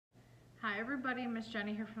Hi everybody, Miss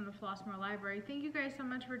Jenny here from the Flossmoor Library. Thank you guys so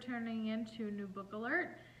much for tuning in to New Book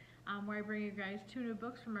Alert, where I bring you guys 2 new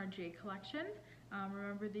books from our J collection.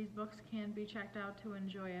 Remember, these books can be checked out to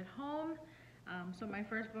enjoy at home. So my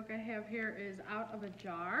first book I have here is Out of a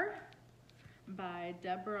Jar by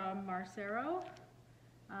Deborah Marcero.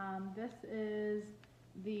 This is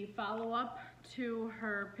the follow-up to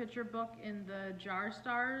her picture book in the Jar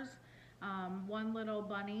Stars, One Little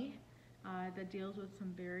Bunny, that deals with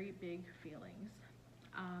some very big feelings.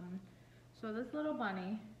 So this little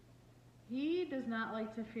bunny, he does not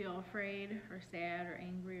like to feel afraid or sad or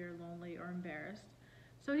angry or lonely or embarrassed.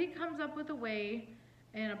 So he comes up with a way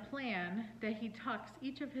and a plan that he tucks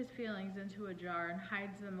each of his feelings into a jar and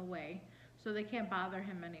hides them away so they can't bother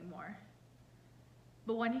him anymore.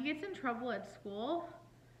 But when he gets in trouble at school,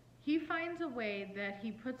 he finds a way that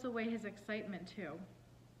he puts away his excitement too.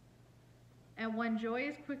 And when joy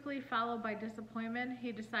is quickly followed by disappointment,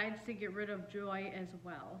 he decides to get rid of joy as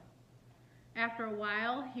well. After a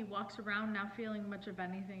while, he walks around not feeling much of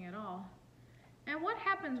anything at all. And what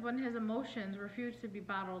happens when his emotions refuse to be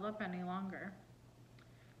bottled up any longer?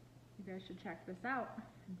 You guys should check this out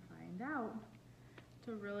and find out. It's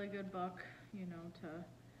a really good book, you know, to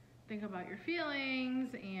think about your feelings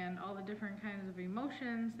and all the different kinds of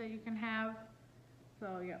emotions that you can have.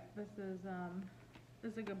 So yeah, this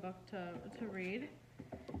is a good book to read.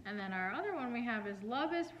 And then our other one we have is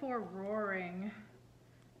Love is for Roaring.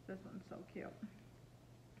 This one's so cute.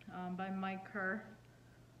 By Mike Kerr.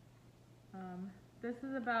 This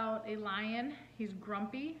is about a lion. He's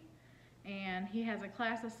grumpy, and he has a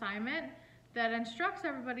class assignment that instructs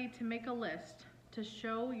everybody to make a list to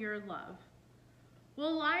show your love.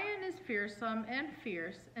 Well, lion is fearsome and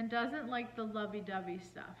fierce and doesn't like the lovey-dovey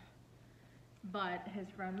stuff. But his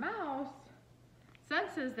friend Mouse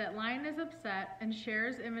senses that lion is upset and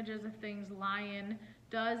shares images of things lion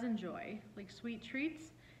does enjoy, like sweet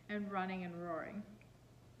treats and running and roaring.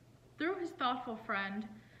 Through his thoughtful friend,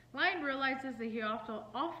 lion realizes that he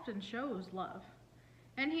often shows love,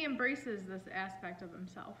 and he embraces this aspect of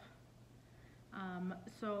himself.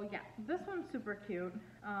 So yeah, this one's super cute.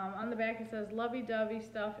 On the back it says, lovey-dovey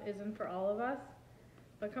stuff isn't for all of us,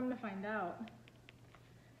 but come to find out,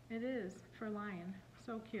 it is for lion.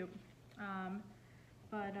 So cute.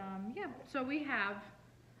 Yeah, so we have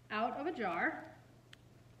Out of a Jar,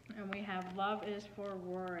 and we have Love is for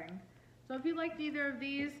Roaring. So if you liked either of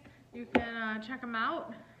these, you can check them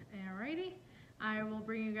out. Alrighty, I will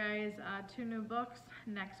bring you guys 2 new books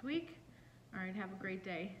next week. Alright, have a great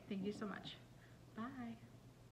day. Thank you so much. Bye.